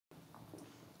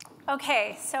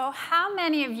Okay, so how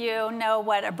many of you know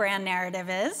what a brand narrative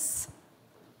is?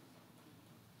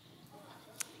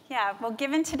 Yeah, well,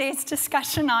 given today's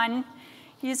discussion on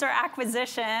user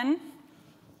acquisition,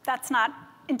 that's not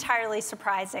entirely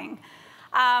surprising.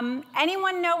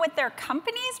 Anyone know what their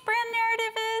company's brand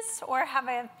narrative is or have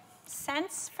a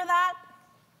sense for that?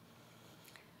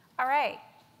 All right.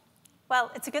 Well,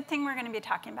 it's a good thing we're going to be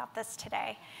talking about this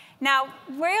today. Now,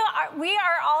 we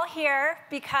are all here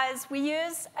because we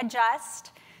use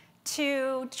Adjust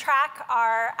to track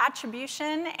our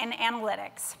attribution and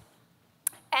analytics.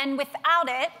 And without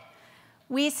it,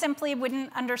 we simply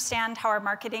wouldn't understand how our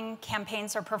marketing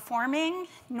campaigns are performing,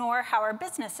 nor how our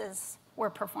businesses were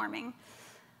performing.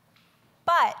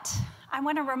 But I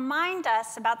want to remind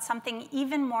us about something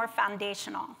even more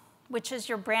foundational, which is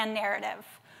your brand narrative.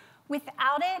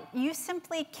 Without it, you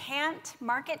simply can't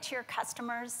market to your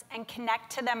customers and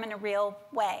connect to them in a real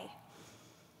way.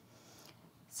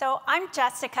 So I'm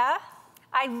Jessica.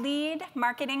 I lead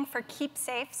marketing for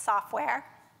Keepsafe software.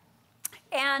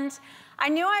 And I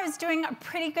knew I was doing a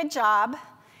pretty good job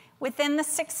within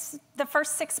the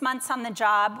first 6 months on the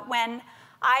job when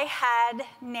I had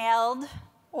nailed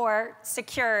or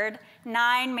secured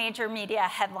 9 major media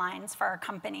headlines for our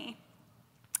company.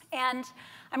 And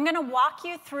I'm going to walk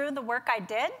you through the work I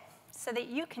did so that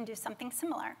you can do something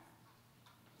similar.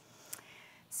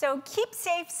 So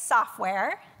Keepsafe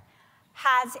software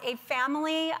has a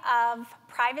family of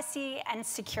privacy and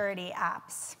security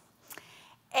apps.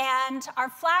 And our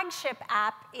flagship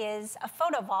app is a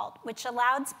photo vault, which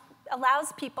allows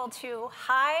people to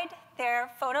hide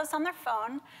their photos on their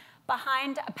phone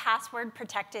behind a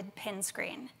password-protected PIN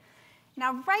screen.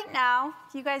 Now, right now,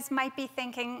 you guys might be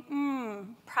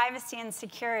thinking, privacy and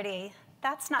security,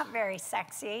 that's not very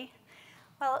sexy.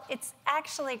 Well, it's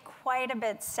actually quite a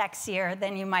bit sexier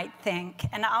than you might think,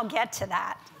 and I'll get to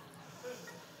that.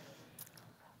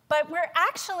 But we're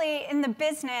actually in the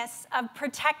business of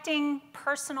protecting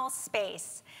personal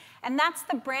space, and that's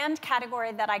the brand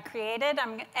category that I created,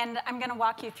 and I'm going to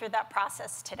walk you through that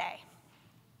process today.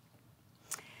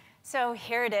 So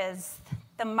here it is.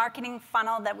 The marketing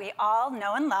funnel that we all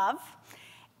know and love.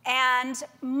 And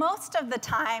most of the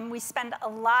time, we spend a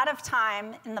lot of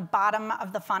time in the bottom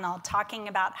of the funnel talking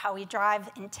about how we drive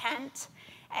intent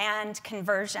and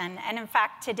conversion. And in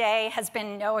fact, today has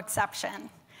been no exception.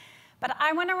 But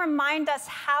I want to remind us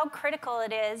how critical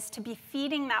it is to be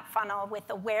feeding that funnel with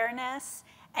awareness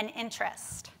and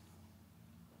interest.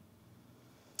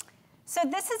 So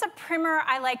this is a primer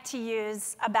I like to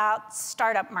use about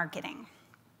startup marketing.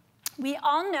 We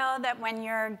all know that when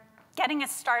you're getting a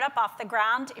startup off the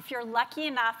ground, if you're lucky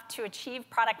enough to achieve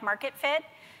product market fit,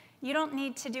 you don't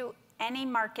need to do any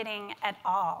marketing at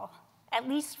all, at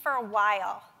least for a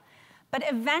while. But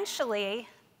eventually,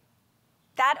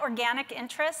 that organic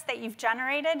interest that you've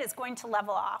generated is going to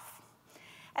level off.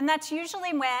 And that's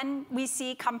usually when we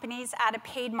see companies add a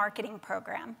paid marketing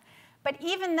program. But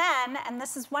even then, and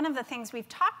this is one of the things we've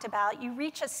talked about, you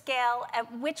reach a scale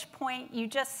at which point you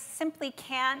just simply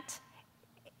can't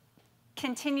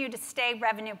continue to stay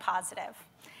revenue positive.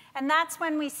 And that's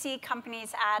when we see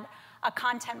companies add a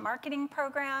content marketing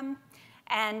program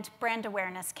and brand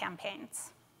awareness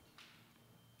campaigns.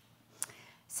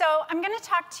 So I'm going to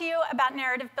talk to you about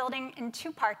narrative building in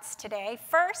 2 parts today.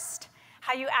 First,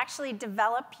 how you actually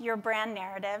develop your brand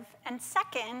narrative, and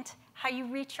second, how you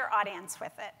reach your audience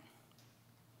with it.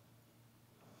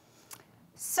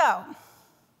 So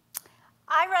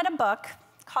I read a book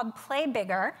called Play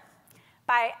Bigger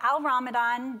by Al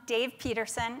Ramadan, Dave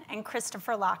Peterson, and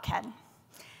Christopher Lochhead.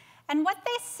 And what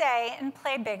they say in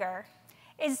Play Bigger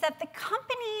is that the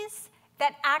companies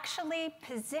that actually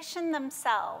position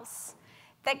themselves,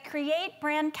 that create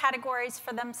brand categories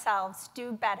for themselves,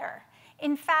 do better.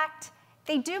 In fact,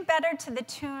 they do better to the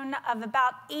tune of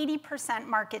about 80%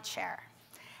 market share.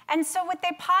 And so what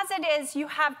they posit is you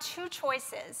have 2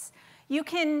 choices. You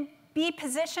can be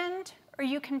positioned or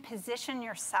you can position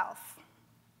yourself.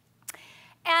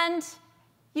 And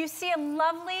you see a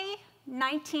lovely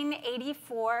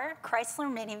 1984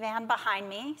 Chrysler minivan behind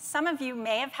me. Some of you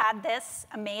may have had this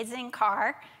amazing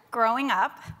car growing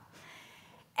up.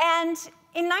 And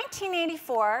in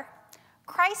 1984,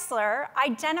 Chrysler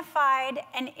identified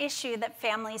an issue that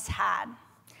families had.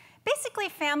 Basically,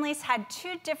 families had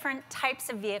 2 different types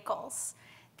of vehicles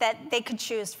that they could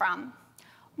choose from.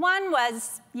 One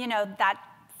was, that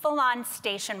full-on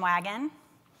station wagon,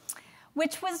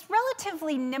 which was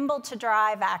relatively nimble to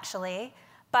drive, actually,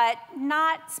 but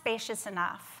not spacious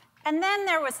enough. And then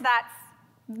there was that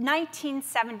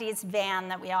 1970s van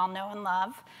that we all know and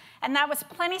love, and that was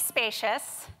plenty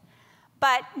spacious,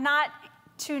 but not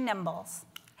too nimble.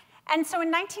 And so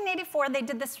in 1984, they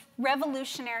did this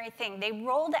revolutionary thing. They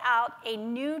rolled out a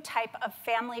new type of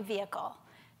family vehicle,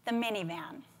 the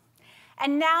minivan.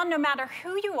 And now, no matter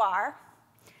who you are,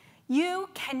 you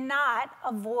cannot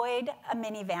avoid a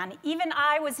minivan. Even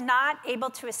I was not able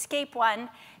to escape one.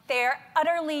 They're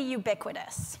utterly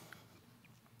ubiquitous.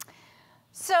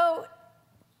 So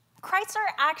Chrysler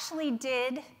actually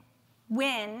did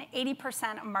win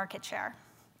 80% of market share.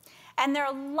 And there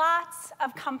are lots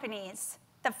of companies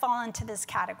that fall into this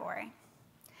category.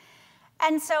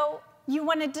 And so you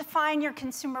want to define your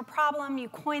consumer problem, you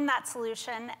coin that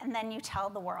solution, and then you tell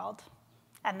the world.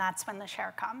 And that's when the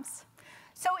share comes.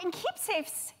 So in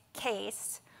Keepsafe's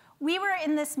case, we were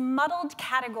in this muddled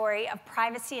category of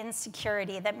privacy and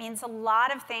security that means a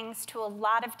lot of things to a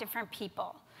lot of different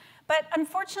people. But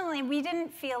unfortunately, we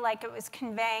didn't feel like it was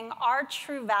conveying our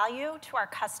true value to our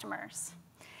customers.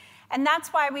 And that's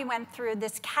why we went through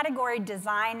this category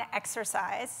design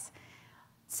exercise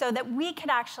so that we could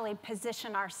actually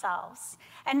position ourselves.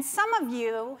 And some of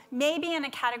you may be in a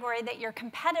category that your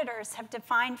competitors have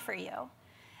defined for you.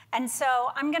 And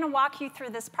so I'm going to walk you through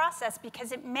this process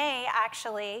because it may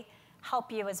actually help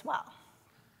you as well.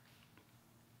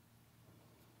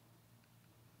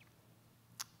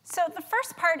 So the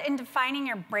first part in defining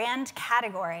your brand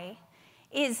category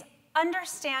is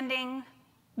understanding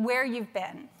where you've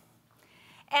been.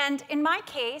 And in my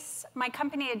case, my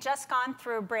company had just gone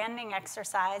through a branding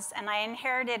exercise, and I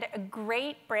inherited a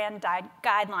great brand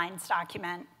guidelines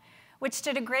document, which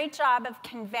did a great job of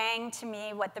conveying to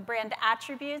me what the brand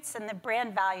attributes and the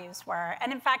brand values were.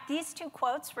 And in fact, these two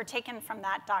quotes were taken from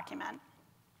that document.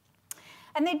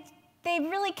 And they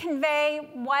really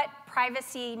convey what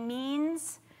privacy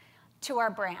means to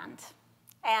our brand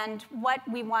and what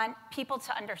we want people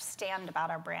to understand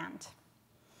about our brand.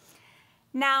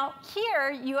 Now, here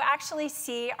you actually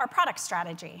see our product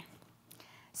strategy.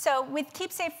 So with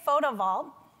Keepsafe Photo Vault,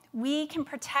 we can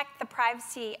protect the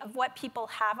privacy of what people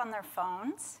have on their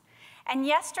phones. And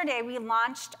yesterday, we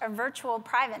launched a virtual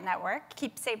private network,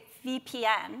 Keepsafe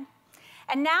VPN.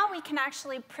 And now we can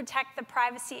actually protect the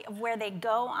privacy of where they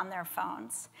go on their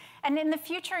phones. And in the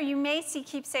future, you may see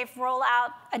Keepsafe roll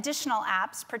out additional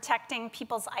apps protecting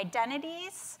people's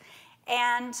identities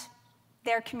and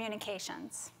their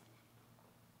communications.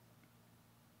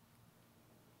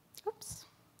 Oops.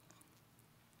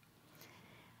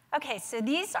 OK, so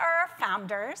these are our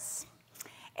founders.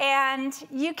 And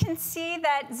you can see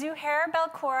that Zuhair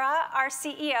Belkora, our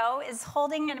CEO, is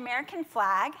holding an American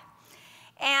flag.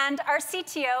 And our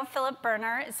CTO, Philip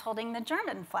Berner, is holding the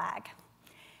German flag.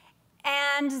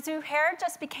 And Zuhair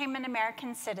just became an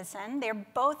American citizen. They're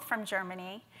both from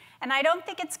Germany. And I don't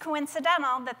think it's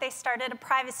coincidental that they started a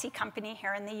privacy company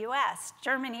here in the US.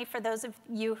 Germany, for those of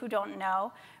you who don't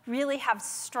know, really have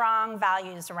strong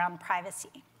values around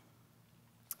privacy.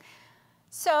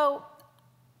 So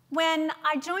when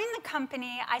I joined the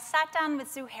company, I sat down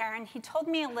with Zuhair, and he told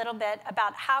me a little bit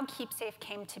about how Keepsafe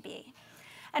came to be.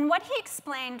 And what he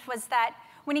explained was that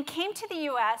when he came to the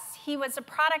US, he was a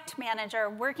product manager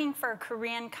working for a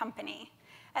Korean company.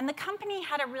 And the company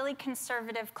had a really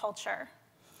conservative culture.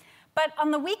 But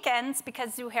on the weekends,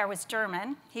 because Zuhair was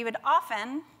German, he would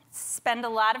often spend a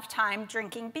lot of time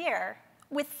drinking beer,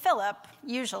 with Philip,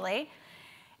 usually.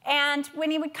 And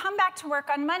when he would come back to work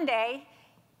on Monday,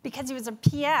 because he was a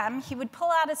PM, he would pull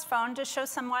out his phone to show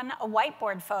someone a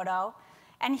whiteboard photo,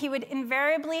 and he would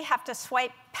invariably have to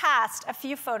swipe past a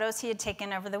few photos he had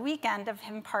taken over the weekend of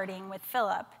him partying with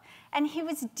Philip. And he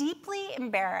was deeply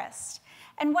embarrassed.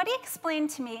 And what he explained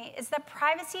to me is that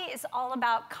privacy is all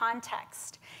about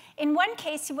context. In one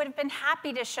case, he would have been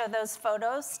happy to show those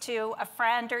photos to a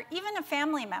friend or even a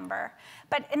family member.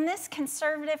 But in this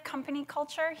conservative company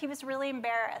culture, he was really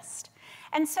embarrassed.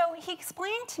 And so he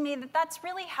explained to me that that's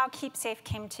really how Keepsafe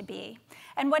came to be.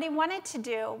 And what he wanted to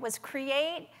do was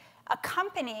create a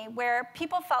company where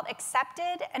people felt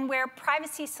accepted and where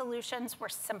privacy solutions were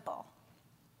simple.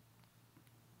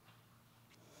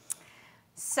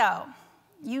 So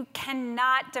you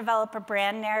cannot develop a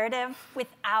brand narrative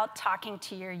without talking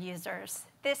to your users.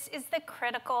 This is the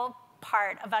critical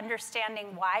part of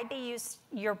understanding why they use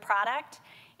your product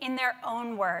in their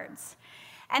own words.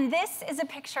 And this is a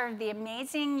picture of the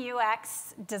amazing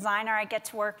UX designer I get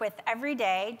to work with every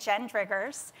day, Jen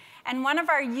Driggers, and one of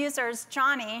our users,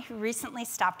 Johnny, who recently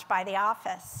stopped by the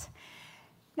office.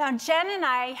 Now, Jen and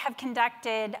I have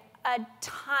conducted a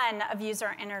ton of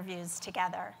user interviews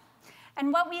together.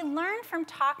 And what we learned from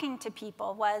talking to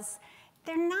people was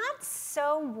they're not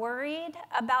so worried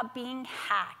about being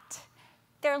hacked.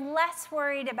 They're less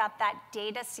worried about that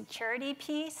data security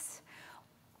piece.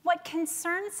 What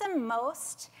concerns them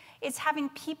most is having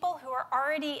people who are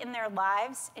already in their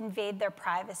lives invade their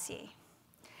privacy.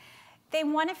 They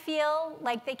want to feel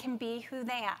like they can be who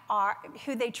they are,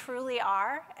 who they truly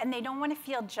are, and they don't want to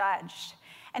feel judged.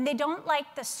 And they don't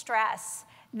like the stress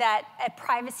that a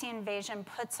privacy invasion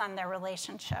puts on their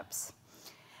relationships.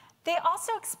 They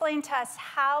also explain to us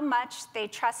how much they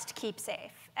trust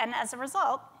Keepsafe. And as a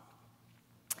result,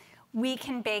 we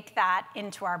can bake that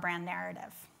into our brand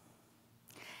narrative.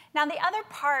 Now, the other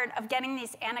part of getting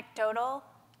these anecdotal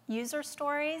user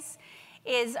stories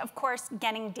is, of course,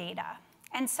 getting data.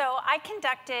 And so I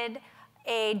conducted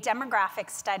a demographic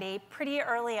study pretty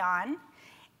early on,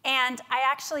 and I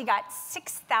actually got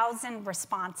 6,000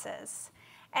 responses.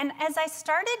 And as I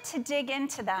started to dig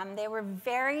into them, they were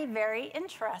very, very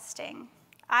interesting.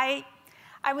 I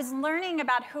was learning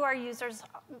about who our users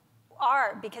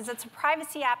are, because it's a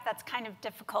privacy app that's kind of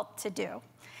difficult to do.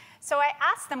 So I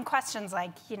asked them questions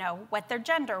like, what their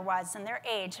gender was and their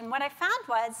age. And what I found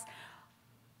was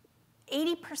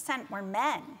 80% were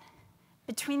men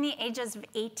between the ages of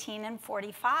 18 and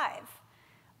 45.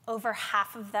 Over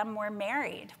half of them were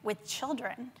married with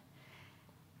children.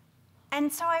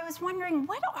 And so I was wondering,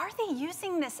 what are they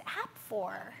using this app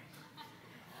for?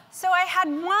 So I had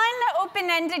one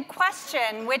open-ended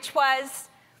question, which was,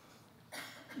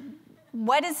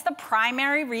 what is the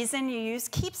primary reason you use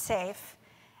Keepsafe?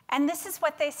 And this is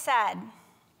what they said.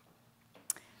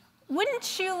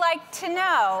 Wouldn't you like to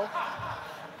know?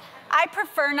 I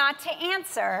prefer not to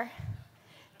answer.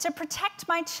 To protect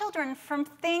my children from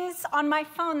things on my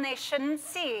phone they shouldn't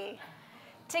see.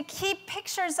 To keep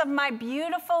pictures of my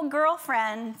beautiful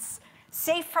girlfriends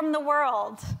safe from the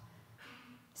world.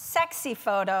 Sexy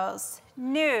photos,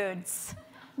 nudes,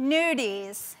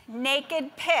 nudies,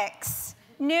 naked pics,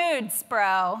 nudes,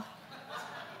 bro.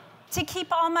 To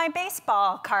keep all my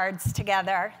baseball cards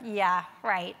together. Yeah,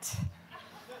 right.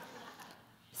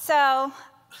 So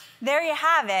there you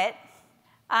have it.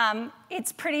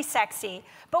 It's pretty sexy.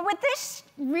 But what this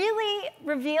really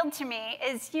revealed to me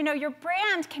is, your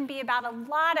brand can be about a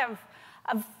lot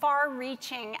of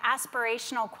far-reaching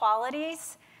aspirational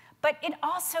qualities, but it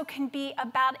also can be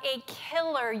about a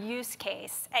killer use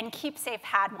case, and Keepsafe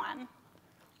had one.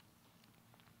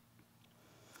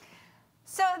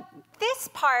 So this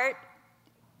part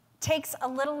takes a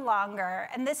little longer,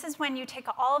 and this is when you take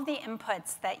all of the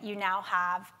inputs that you now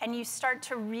have and you start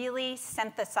to really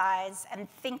synthesize and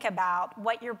think about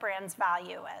what your brand's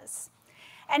value is.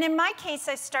 And in my case,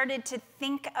 I started to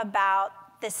think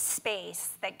about this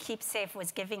space that Keepsafe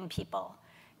was giving people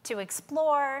to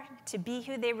explore, to be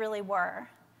who they really were.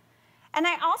 And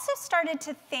I also started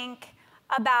to think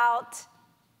about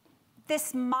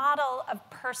this model of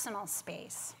personal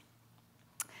space.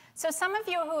 So some of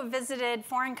you who have visited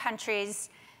foreign countries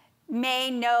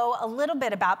may know a little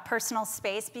bit about personal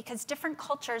space because different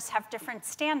cultures have different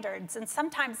standards, and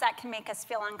sometimes that can make us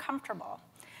feel uncomfortable.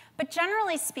 But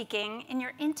generally speaking, in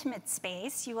your intimate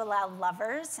space, you allow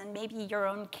lovers and maybe your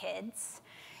own kids.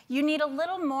 You need a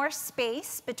little more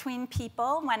space between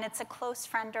people when it's a close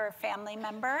friend or a family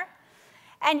member,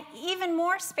 and even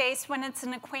more space when it's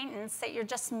an acquaintance that you're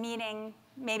just meeting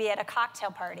maybe at a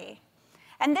cocktail party.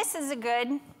 And this is a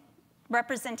good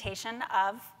representation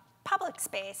of public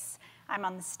space. I'm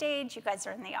on the stage, you guys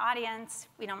are in the audience,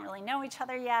 we don't really know each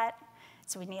other yet,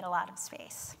 so we need a lot of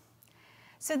space.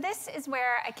 So this is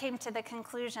where I came to the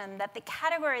conclusion that the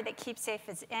category that Keepsafe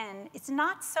is in is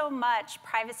not so much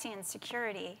privacy and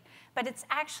security, but it's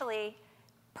actually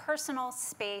personal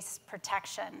space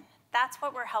protection. That's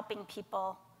what we're helping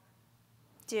people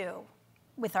do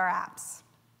with our apps.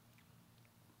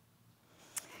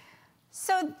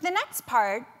 So the next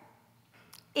part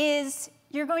is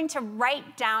you're going to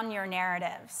write down your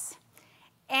narratives.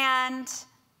 And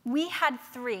we had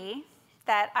 3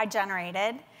 that I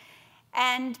generated.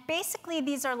 And basically,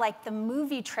 these are like the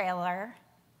movie trailer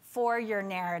for your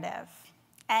narrative.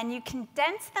 And you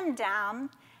condense them down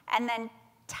and then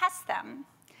test them.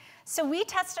 So we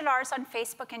tested ours on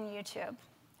Facebook and YouTube.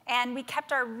 And we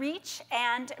kept our reach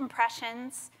and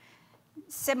impressions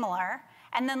similar,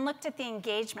 and then looked at the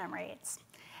engagement rates.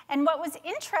 And what was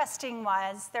interesting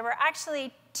was there were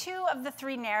actually 2 of the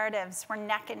 3 narratives were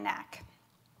neck and neck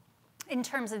in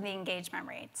terms of the engagement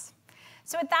rates.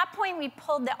 So at that point, we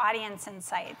pulled the audience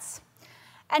insights.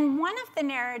 And one of the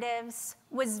narratives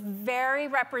was very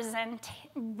representative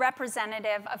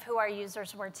of who our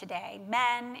users were today.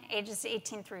 Men, ages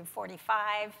 18 through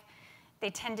 45. They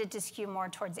tended to skew more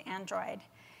towards Android.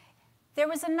 There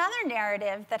was another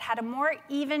narrative that had a more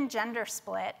even gender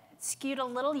split, skewed a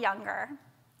little younger,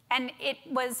 and it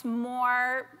was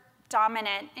more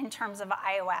dominant in terms of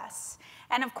iOS.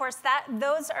 And of course,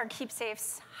 those are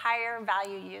Keepsafe's higher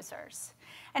value users.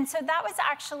 And so that was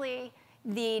actually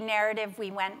the narrative we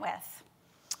went with,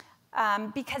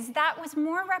 because that was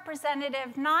more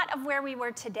representative not of where we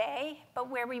were today, but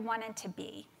where we wanted to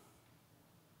be.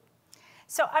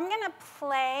 So I'm going to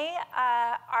play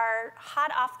our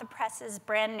hot off the presses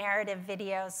brand narrative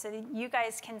video so that you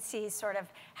guys can see sort of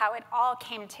how it all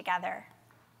came together.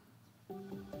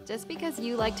 Just because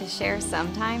you like to share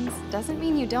sometimes doesn't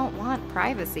mean you don't want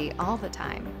privacy all the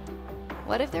time.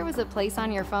 What if there was a place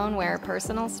on your phone where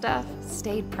personal stuff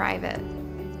stayed private,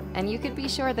 and you could be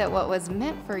sure that what was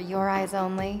meant for your eyes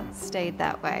only stayed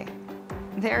that way?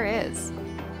 There is.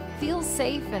 Feel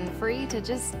safe and free to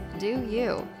just do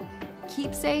you.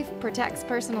 Keepsafe protects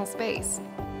personal space.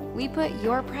 We put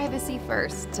your privacy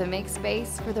first to make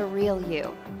space for the real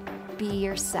you. Be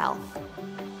yourself.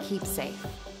 Keepsafe.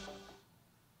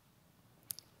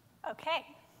 Okay.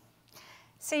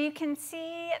 So you can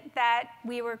see that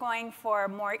we were going for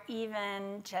more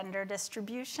even gender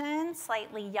distribution,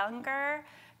 slightly younger,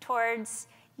 towards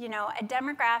a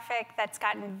demographic that's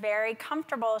gotten very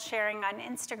comfortable sharing on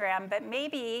Instagram, but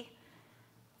maybe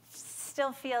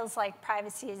still feels like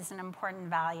privacy is an important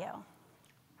value.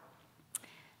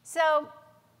 So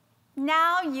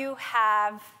now you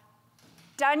have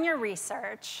done your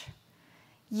research,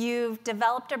 you've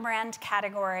developed a brand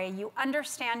category, you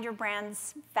understand your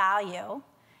brand's value,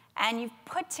 and you've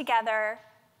put together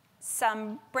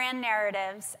some brand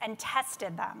narratives and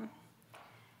tested them.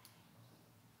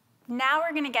 Now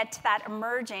we're going to get to that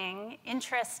emerging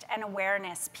interest and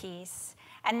awareness piece.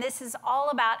 And this is all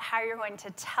about how you're going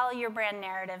to tell your brand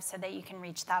narrative so that you can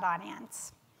reach that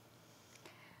audience.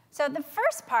 So the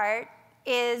first part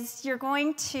is you're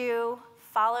going to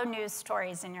follow news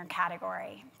stories in your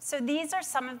category. So these are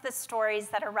some of the stories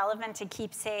that are relevant to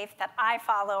Keepsafe that I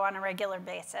follow on a regular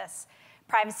basis.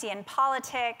 Privacy and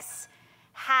politics,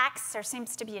 hacks, there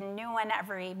seems to be a new one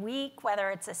every week, whether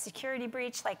it's a security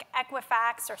breach like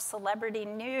Equifax or celebrity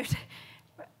nude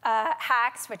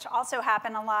hacks, which also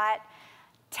happen a lot.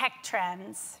 Tech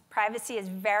trends. Privacy is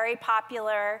very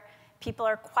popular. People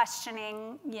are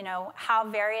questioning, how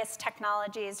various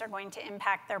technologies are going to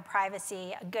impact their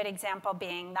privacy. A good example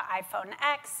being the iPhone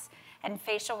X and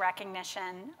facial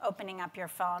recognition opening up your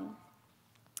phone.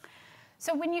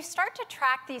 So when you start to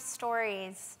track these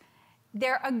stories,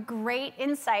 they're a great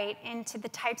insight into the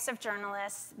types of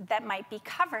journalists that might be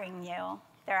covering you.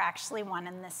 They're actually one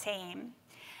and the same.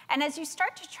 And as you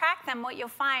start to track them, what you'll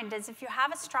find is if you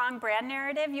have a strong brand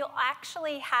narrative, you'll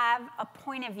actually have a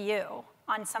point of view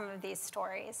on some of these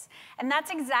stories. And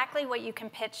that's exactly what you can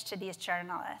pitch to these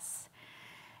journalists.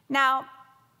 Now,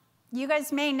 you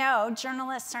guys may know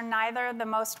journalists are neither the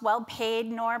most well-paid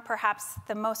nor perhaps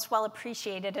the most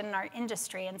well-appreciated in our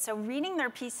industry. And so reading their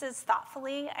pieces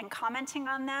thoughtfully and commenting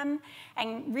on them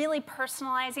and really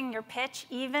personalizing your pitch,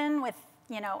 even with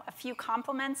a few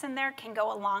compliments in there, can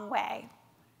go a long way.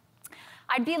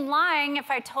 I'd be lying if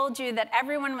I told you that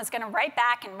everyone was going to write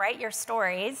back and write your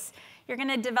stories. You're going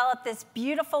to develop this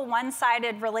beautiful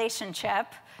one-sided relationship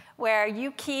where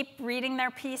you keep reading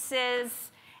their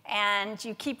pieces and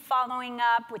you keep following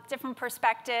up with different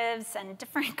perspectives and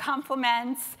different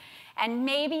compliments, and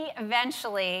maybe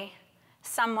eventually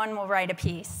someone will write a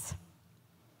piece.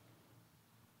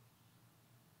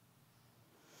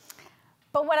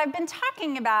 But what I've been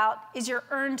talking about is your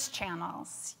earned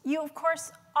channels. You, of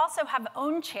course, also have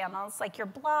owned channels like your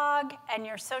blog and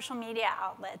your social media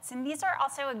outlets. And these are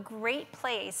also a great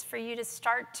place for you to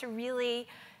start to really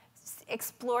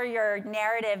explore your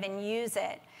narrative and use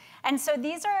it. And so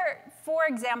these are 4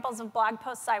 examples of blog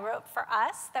posts I wrote for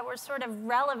us that were sort of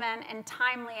relevant and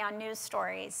timely on news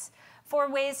stories. 4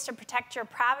 ways to protect your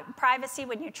privacy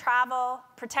when you travel,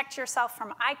 protect yourself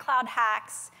from iCloud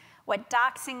hacks, what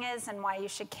doxing is and why you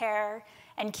should care,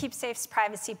 and Keepsafe's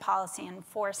privacy policy in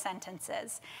 4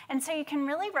 sentences. And so you can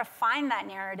really refine that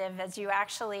narrative as you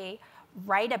actually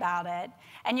write about it.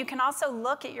 And you can also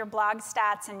look at your blog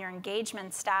stats and your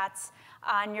engagement stats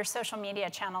on your social media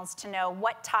channels to know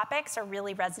what topics are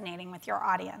really resonating with your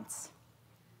audience.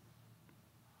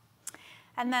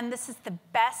 And then this is the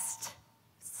best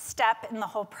step in the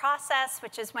whole process,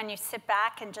 which is when you sit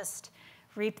back and just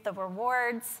reap the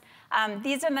rewards.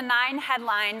 These are the 9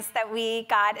 headlines that we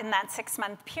got in that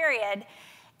 6-month period.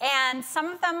 And some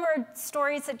of them were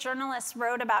stories that journalists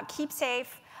wrote about Keepsafe.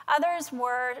 Others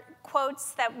were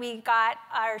quotes that we got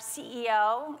our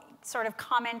CEO sort of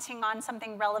commenting on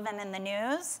something relevant in the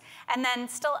news. And then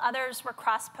still others were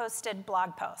cross-posted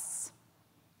blog posts.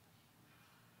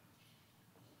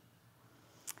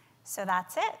 So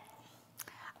that's it.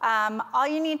 All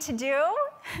you need to do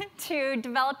to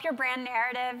develop your brand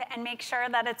narrative and make sure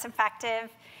that it's effective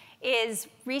is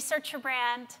research your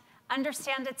brand,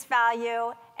 understand its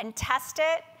value, and test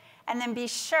it, and then be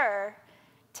sure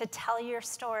to tell your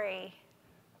story.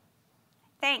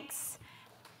 Thanks.